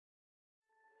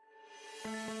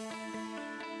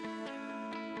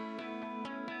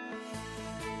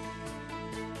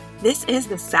This is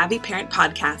the Savvy Parent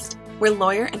Podcast, where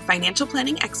lawyer and financial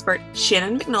planning expert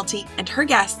Shannon McNulty and her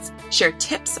guests share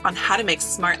tips on how to make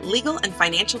smart legal and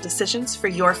financial decisions for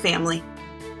your family.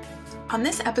 On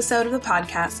this episode of the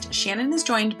podcast, Shannon is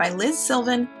joined by Liz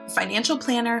Sylvan, a financial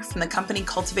planner from the company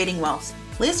Cultivating Wealth.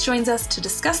 Liz joins us to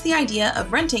discuss the idea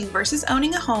of renting versus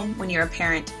owning a home when you're a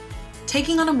parent.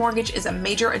 Taking on a mortgage is a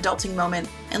major adulting moment,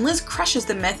 and Liz crushes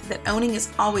the myth that owning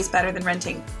is always better than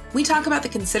renting. We talk about the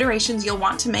considerations you'll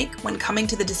want to make when coming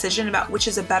to the decision about which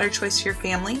is a better choice for your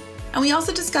family, and we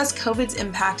also discuss COVID's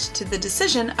impact to the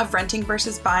decision of renting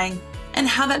versus buying, and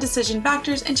how that decision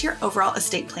factors into your overall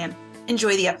estate plan.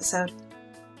 Enjoy the episode.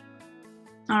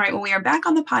 All right, well, we are back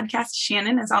on the podcast.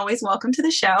 Shannon, as always, welcome to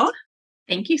the show.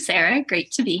 Thank you, Sarah.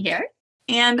 Great to be here.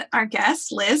 And our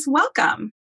guest, Liz,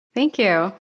 welcome. Thank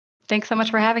you. Thanks so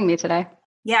much for having me today.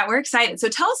 Yeah, we're excited. So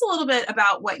tell us a little bit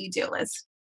about what you do, Liz.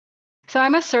 So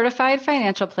I'm a certified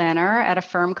financial planner at a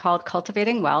firm called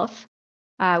Cultivating Wealth.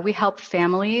 We help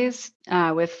families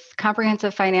with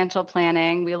comprehensive financial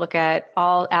planning. We look at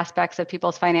all aspects of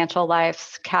people's financial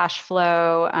lives, cash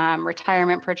flow,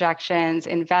 retirement projections,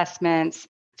 investments,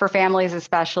 for families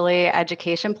especially,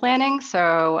 education planning.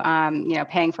 So,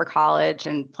 paying for college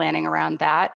and planning around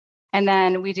that. And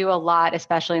then we do a lot,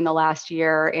 especially in the last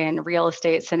year, in real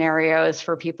estate scenarios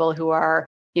for people who are,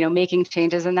 making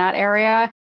changes in that area.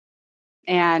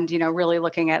 And, really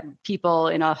looking at people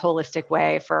in a holistic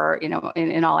way for,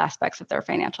 in all aspects of their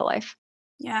financial life.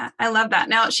 Yeah, I love that.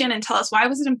 Now, Shannon, tell us, why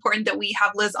was it important that we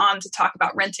have Liz on to talk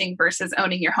about renting versus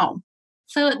owning your home?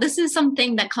 So this is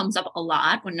something that comes up a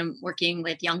lot when I'm working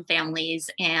with young families,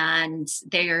 and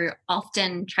they're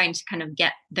often trying to kind of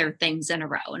get their things in a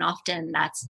row. And often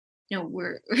that's,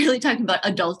 we're really talking about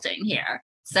adulting here.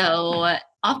 So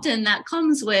often that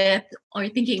comes with, or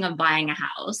thinking of buying a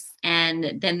house,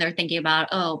 and then they're thinking about,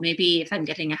 maybe if I'm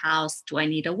getting a house, do I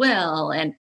need a will?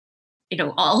 And,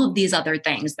 all of these other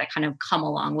things that kind of come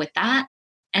along with that.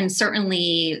 And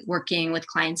certainly working with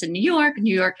clients in New York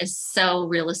is so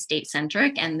real estate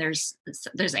centric, and there's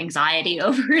anxiety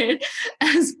over it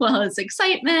as well as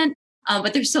excitement.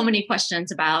 But there's so many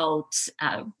questions about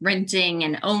renting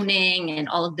and owning and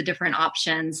all of the different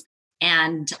options.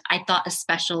 And I thought,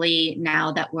 especially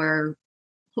now that we're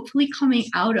hopefully coming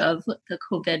out of the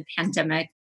COVID pandemic,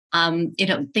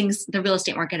 the real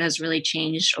estate market has really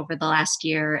changed over the last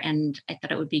year. And I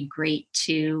thought it would be great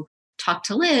to talk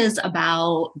to Liz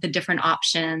about the different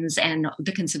options and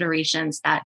the considerations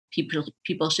that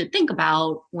people should think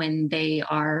about when they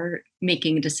are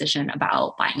making a decision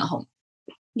about buying a home.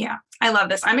 Yeah, I love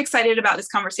this. I'm excited about this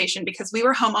conversation because we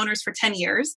were homeowners for 10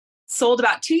 years, sold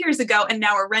about 2 years ago, and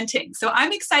now we're renting. So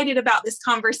I'm excited about this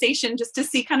conversation just to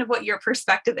see kind of what your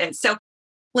perspective is. So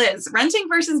Liz, renting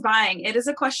versus buying, it is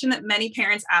a question that many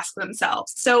parents ask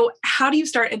themselves. So how do you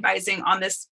start advising on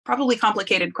this probably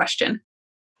complicated question?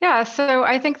 Yeah, so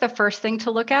I think the first thing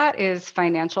to look at is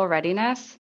financial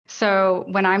readiness. So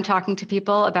when I'm talking to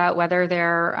people about whether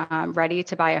they're ready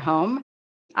to buy a home,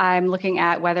 I'm looking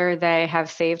at whether they have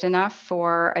saved enough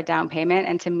for a down payment.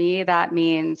 And to me, that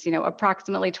means,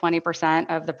 approximately 20%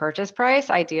 of the purchase price,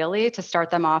 ideally, to start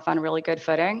them off on really good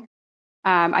footing.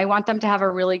 I want them to have a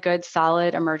really good,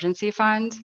 solid emergency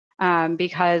fund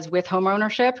because with home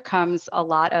ownership comes a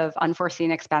lot of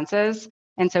unforeseen expenses.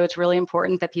 And so it's really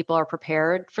important that people are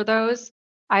prepared for those.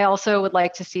 I also would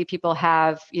like to see people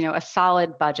have, a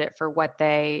solid budget for what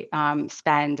they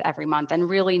spend every month and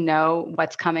really know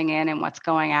what's coming in and what's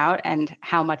going out and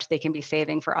how much they can be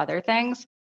saving for other things.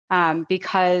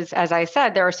 Because as I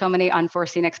said, there are so many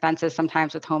unforeseen expenses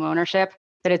sometimes with home ownership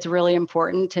that it's really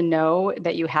important to know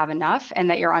that you have enough and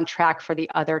that you're on track for the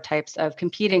other types of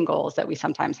competing goals that we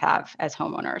sometimes have as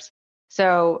homeowners.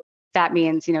 So that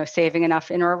means, saving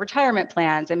enough in our retirement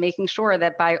plans and making sure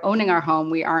that by owning our home,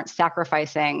 we aren't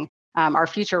sacrificing our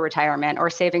future retirement or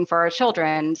saving for our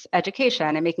children's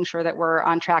education and making sure that we're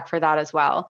on track for that as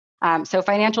well. So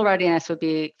financial readiness would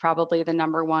be probably the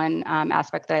number one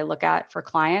aspect that I look at for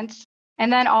clients.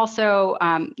 And then also,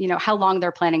 how long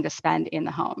they're planning to spend in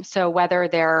the home. So whether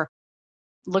they're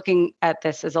looking at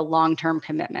this as a long-term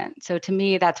commitment. So to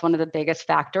me, that's one of the biggest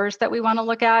factors that we want to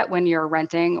look at when you're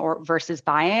renting or versus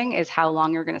buying is how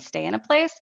long you're going to stay in a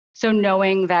place. So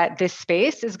knowing that this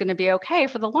space is going to be okay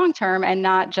for the long term and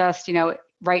not just,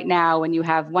 right now when you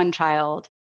have one child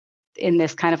in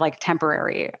this kind of like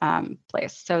temporary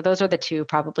place. So those are the two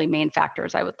probably main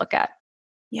factors I would look at.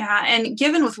 Yeah. And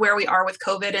given with where we are with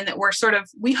COVID and that we're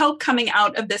we hope coming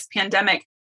out of this pandemic,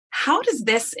 how does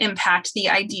this impact the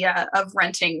idea of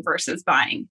renting versus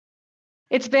buying?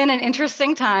 It's been an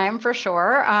interesting time for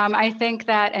sure. I think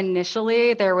that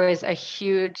initially there was a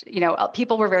huge,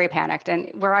 people were very panicked.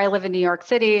 And where I live in New York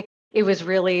City, it was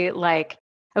really like,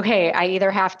 okay, I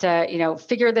either have to,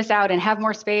 figure this out and have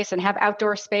more space and have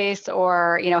outdoor space,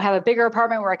 or, have a bigger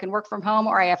apartment where I can work from home,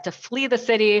 or I have to flee the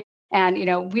city. And,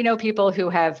 we know people who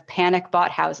have panic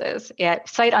bought houses at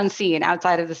sight unseen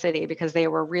outside of the city because they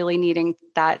were really needing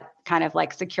that kind of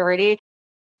like security.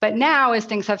 But now, as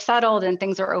things have settled and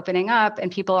things are opening up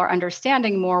and people are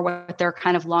understanding more what their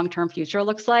kind of long-term future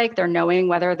looks like, they're knowing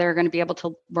whether they're going to be able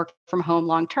to work from home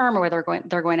long-term or whether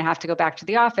they're going to have to go back to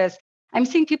the office. I'm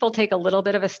seeing people take a little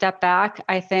bit of a step back.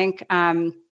 I think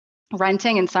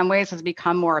renting in some ways has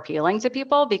become more appealing to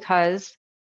people because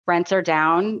rents are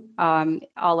down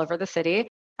all over the city.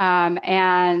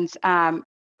 And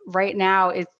right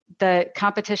now, the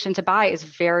competition to buy is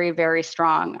very, very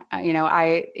strong.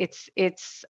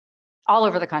 It's all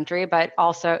over the country, but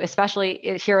also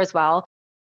especially here as well.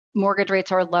 Mortgage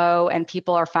rates are low and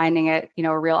people are finding it,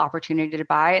 a real opportunity to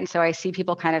buy. And so I see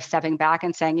people kind of stepping back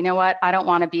and saying, you know what, I don't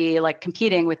want to be like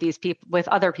competing with these people, with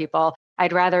other people.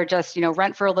 I'd rather just,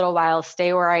 rent for a little while,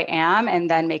 stay where I am, and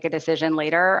then make a decision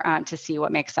later to see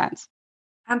what makes sense.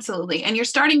 Absolutely. And you're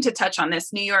starting to touch on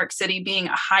this, New York City being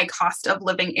a high cost of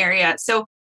living area. So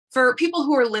for people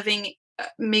who are living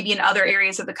maybe in other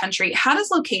areas of the country, how does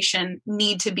location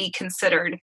need to be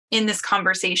considered in this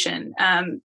conversation?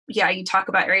 You talk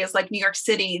about areas like New York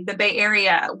City, the Bay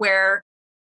Area, where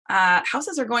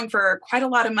houses are going for quite a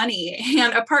lot of money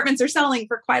and apartments are selling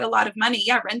for quite a lot of money.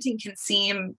 Yeah, renting can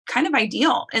seem kind of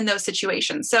ideal in those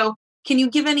situations. So can you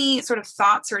give any sort of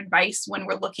thoughts or advice when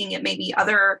we're looking at maybe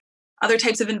other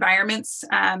types of environments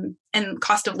and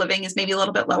cost of living is maybe a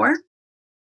little bit lower?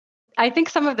 I think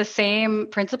some of the same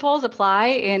principles apply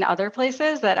in other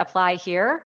places that apply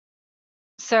here.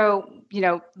 So,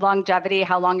 longevity,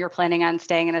 how long you're planning on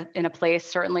staying in a place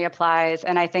certainly applies.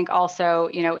 And I think also,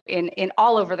 in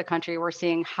all over the country, we're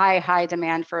seeing high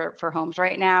demand for homes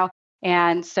right now.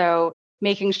 And so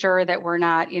making sure that we're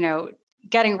not,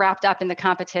 getting wrapped up in the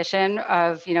competition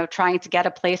of, trying to get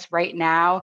a place right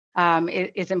now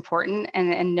is important,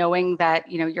 and knowing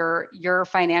that your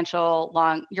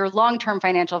long-term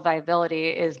financial viability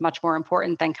is much more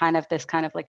important than kind of this kind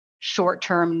of like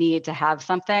short-term need to have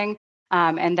something,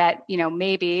 and that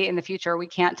maybe in the future we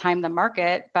can't time the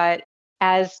market, but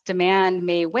as demand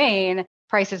may wane,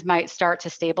 prices might start to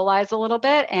stabilize a little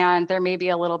bit, and there may be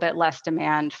a little bit less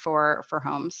demand for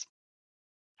homes.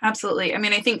 Absolutely. I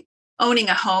mean, I think owning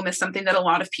a home is something that a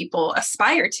lot of people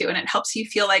aspire to, and it helps you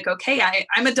feel like, okay,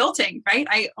 I'm adulting, right?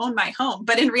 I own my home.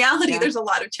 But in reality, There's a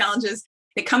lot of challenges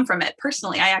that come from it.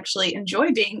 Personally, I actually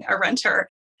enjoy being a renter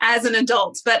as an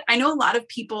adult, but I know a lot of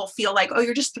people feel like, oh,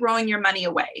 you're just throwing your money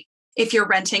away if you're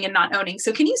renting and not owning.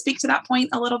 So can you speak to that point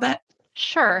a little bit?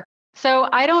 Sure. So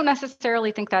I don't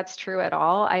necessarily think that's true at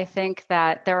all. I think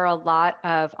that there are a lot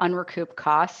of unrecouped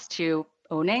costs to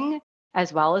owning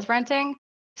as well as renting.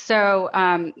 So,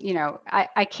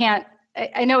 I can't,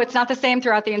 I know it's not the same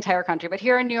throughout the entire country, but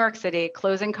here in New York City,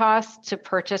 closing costs to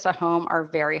purchase a home are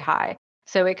very high.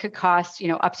 So it could cost,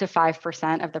 up to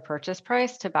 5% of the purchase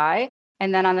price to buy.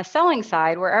 And then on the selling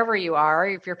side, wherever you are,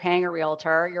 if you're paying a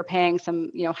realtor, you're paying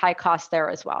some, high costs there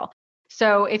as well.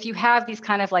 So if you have these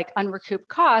kind of like unrecouped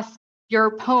costs,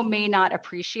 your home may not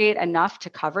appreciate enough to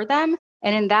cover them.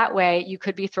 And in that way, you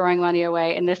could be throwing money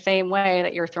away in the same way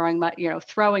that you're throwing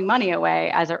money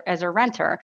away as a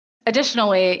renter.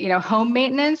 Additionally, home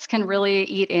maintenance can really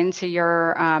eat into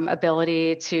your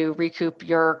ability to recoup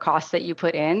your costs that you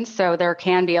put in. So there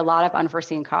can be a lot of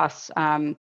unforeseen costs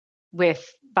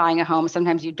with buying a home.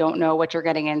 Sometimes you don't know what you're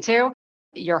getting into.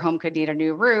 Your home could need a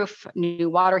new roof, new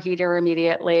water heater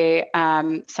immediately.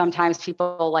 Sometimes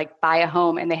people buy a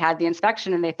home and they had the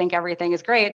inspection and they think everything is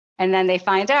great. And then they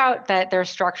find out that there's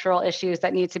structural issues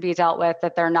that need to be dealt with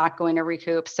that they're not going to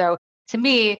recoup. So to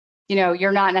me,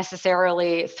 you're not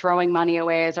necessarily throwing money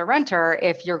away as a renter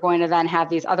if you're going to then have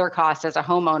these other costs as a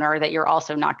homeowner that you're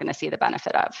also not going to see the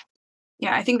benefit of.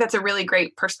 Yeah, I think that's a really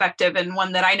great perspective, and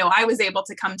one that I know I was able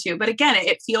to come to. But again,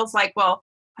 it feels like, well,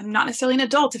 I'm not necessarily an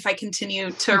adult if I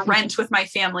continue to rent with my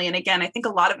family. And again, I think a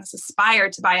lot of us aspire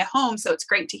to buy a home. So it's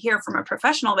great to hear from a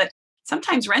professional that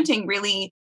sometimes renting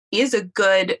really is a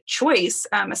good choice,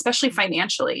 especially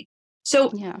financially.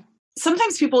 So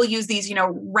sometimes people use these,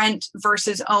 rent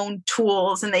versus own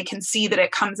tools, and they can see that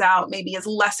it comes out maybe as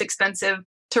less expensive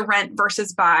to rent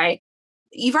versus buy.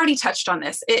 You've already touched on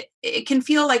this. It can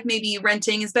feel like maybe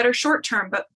renting is better short term,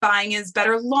 but buying is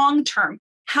better long term.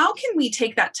 How can we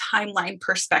take that timeline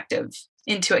perspective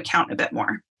into account a bit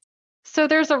more? So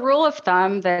there's a rule of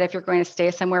thumb that if you're going to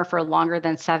stay somewhere for longer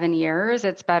than 7 years,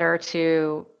 it's better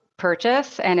to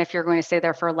purchase. And if you're going to stay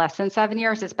there for less than 7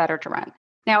 years, it's better to rent.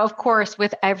 Now, of course,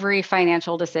 with every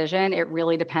financial decision, it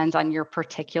really depends on your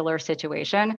particular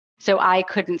situation. So I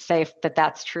couldn't say that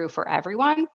that's true for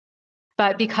everyone.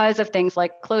 But because of things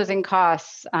like closing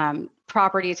costs,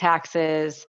 property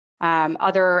taxes,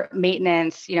 other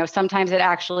maintenance, sometimes it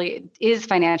actually is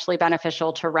financially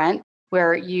beneficial to rent,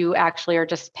 where you actually are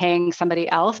just paying somebody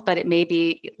else, but it may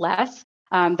be less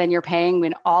than you're paying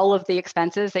when all of the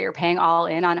expenses that you're paying all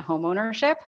in on home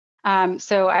ownership.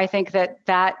 So I think that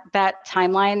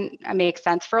timeline makes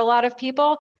sense for a lot of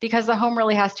people because the home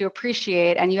really has to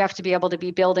appreciate, and you have to be able to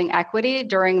be building equity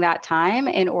during that time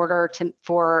in order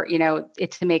for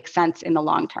it to make sense in the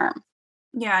long term.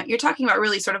 Yeah, you're talking about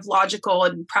really sort of logical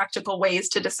and practical ways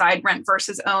to decide rent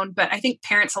versus own. But I think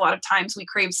parents, a lot of times we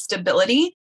crave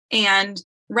stability, and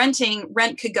rent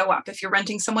could go up. If you're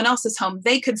renting someone else's home,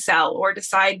 they could sell or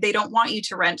decide they don't want you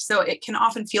to rent. So it can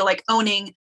often feel like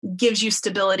owning gives you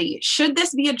stability. Should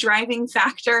this be a driving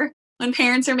factor when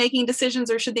parents are making decisions,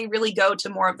 or should they really go to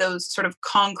more of those sort of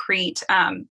concrete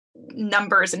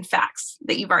numbers and facts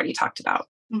that you've already talked about?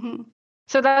 Mm-hmm.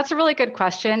 So that's a really good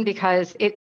question because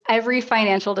every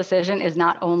financial decision is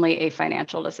not only a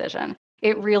financial decision.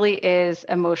 It really is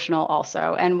emotional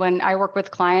also. And when I work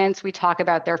with clients, we talk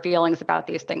about their feelings about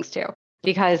these things too,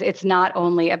 because it's not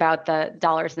only about the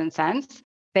dollars and cents.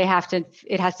 It has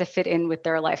to fit in with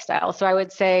their lifestyle. So I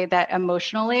would say that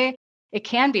emotionally, it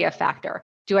can be a factor.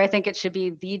 Do I think it should be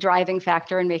the driving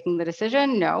factor in making the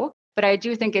decision? No, but I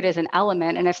do think it is an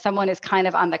element. And if someone is kind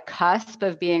of on the cusp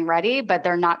of being ready, but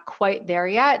they're not quite there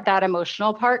yet, that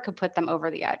emotional part could put them over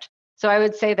the edge. So I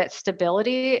would say that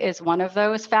stability is one of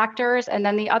those factors. And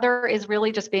then the other is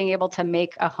really just being able to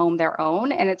make a home their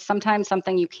own. And it's sometimes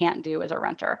something you can't do as a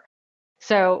renter.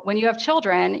 So when you have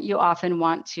children, you often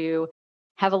want to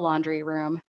have a laundry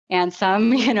room. And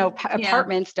some,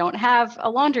 apartments don't have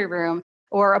a laundry room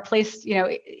or a place,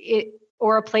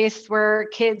 or a place where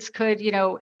kids could,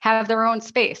 have their own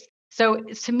space. So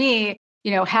to me,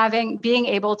 being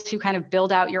able to kind of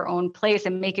build out your own place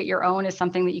and make it your own is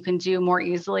something that you can do more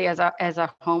easily as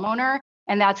a homeowner.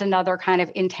 And that's another kind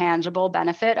of intangible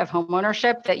benefit of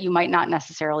homeownership that you might not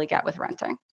necessarily get with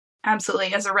renting.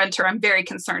 Absolutely. As a renter, I'm very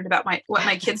concerned about what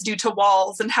my kids do to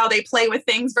walls and how they play with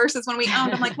things versus when we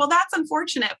own. I'm like, well, that's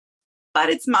unfortunate, but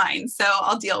it's mine, so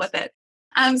I'll deal with it.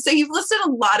 So you've listed a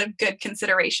lot of good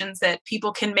considerations that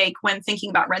people can make when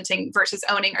thinking about renting versus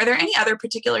owning. Are there any other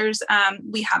particulars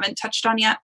we haven't touched on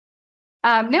yet?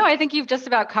 No, I think you've just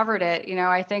about covered it.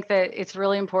 I think that it's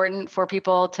really important for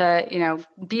people to,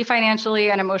 be financially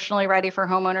and emotionally ready for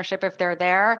home ownership if they're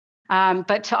there.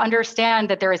 But to understand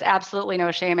that there is absolutely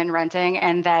no shame in renting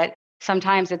and that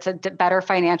sometimes it's a better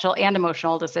financial and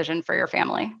emotional decision for your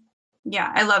family.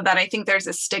 Yeah, I love that. I think there's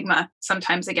a stigma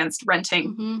sometimes against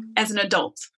renting as an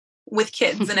adult with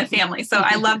kids and a family. So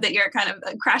I love that you're kind of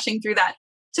crashing through that.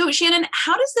 So Shannon,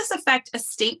 how does this affect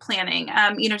estate planning?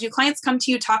 Do clients come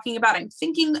to you talking about, I'm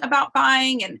thinking about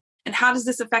buying, and how does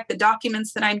this affect the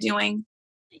documents that I'm doing?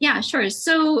 Yeah, sure.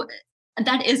 So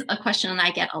that is a question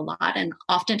I get a lot. And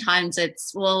oftentimes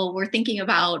it's, well, we're thinking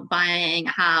about buying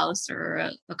a house or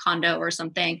a condo or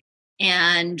something,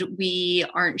 and we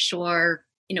aren't sure,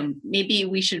 maybe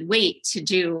we should wait to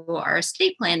do our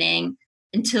estate planning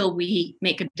until we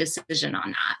make a decision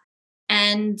on that.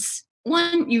 And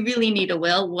one, you really need a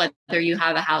will, whether you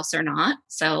have a house or not.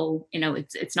 So,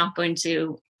 it's not going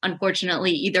to,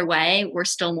 unfortunately, either way, we're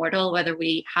still mortal, whether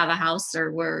we have a house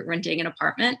or we're renting an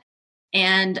apartment.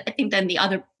 And I think then the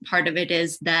other part of it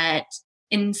is that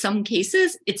in some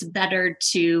cases, it's better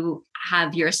to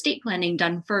have your estate planning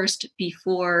done first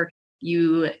before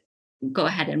you go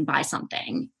ahead and buy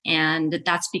something. And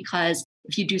that's because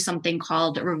if you do something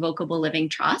called a revocable living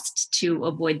trust to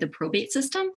avoid the probate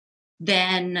system,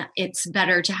 then it's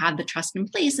better to have the trust in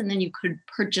place. And then you could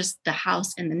purchase the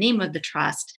house in the name of the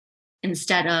trust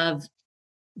instead of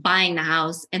buying the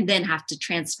house and then have to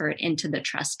transfer it into the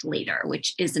trust later,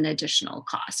 which is an additional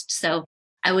cost. So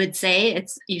I would say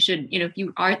you should, if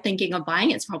you are thinking of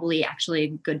buying, it's probably actually a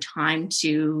good time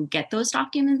to get those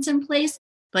documents in place,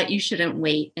 but you shouldn't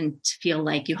wait and feel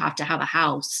like you have to have a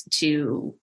house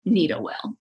to need a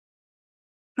will.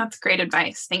 That's great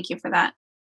advice. Thank you for that.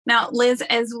 Now, Liz,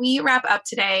 as we wrap up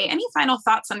today, any final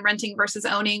thoughts on renting versus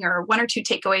owning, or one or two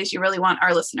takeaways you really want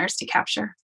our listeners to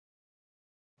capture?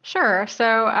 Sure.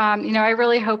 So, I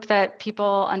really hope that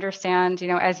people understand,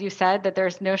 as you said, that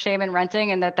there's no shame in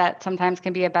renting and that sometimes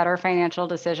can be a better financial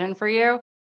decision for you.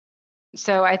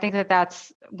 So I think that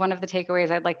that's one of the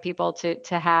takeaways I'd like people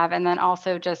to have. And then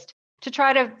also just to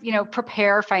try to,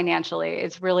 prepare financially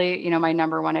is really, my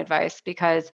number one advice,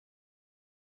 because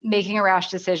making a rash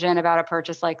decision about a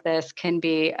purchase like this can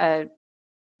be a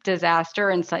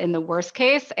disaster in the worst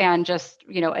case, and just,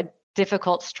 a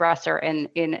difficult stressor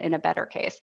in a better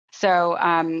case. So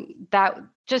that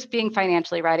just being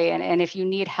financially ready, and if you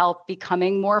need help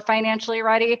becoming more financially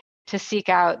ready, to seek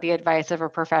out the advice of a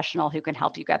professional who can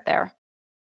help you get there.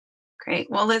 Great.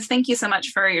 Well, Liz, thank you so much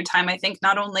for your time. I think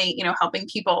not only, helping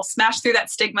people smash through that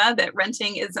stigma that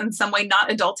renting is in some way not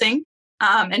adulting,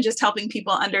 and just helping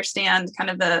people understand kind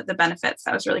of the benefits.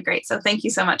 That was really great. So thank you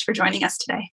so much for joining us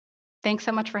today. Thanks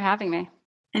so much for having me.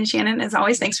 And Shannon, as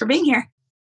always, thanks for being here.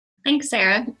 Thanks,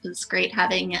 Sarah. It was great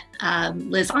having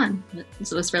Liz on.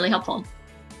 This was really helpful.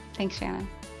 Thanks, Shannon.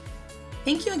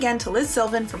 Thank you again to Liz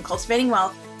Sylvan from Cultivating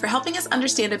Wealth for helping us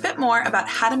understand a bit more about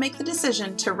how to make the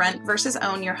decision to rent versus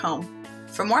own your home.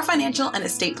 For more financial and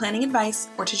estate planning advice,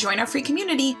 or to join our free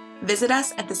community, visit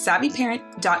us at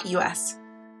thesavvyparent.us.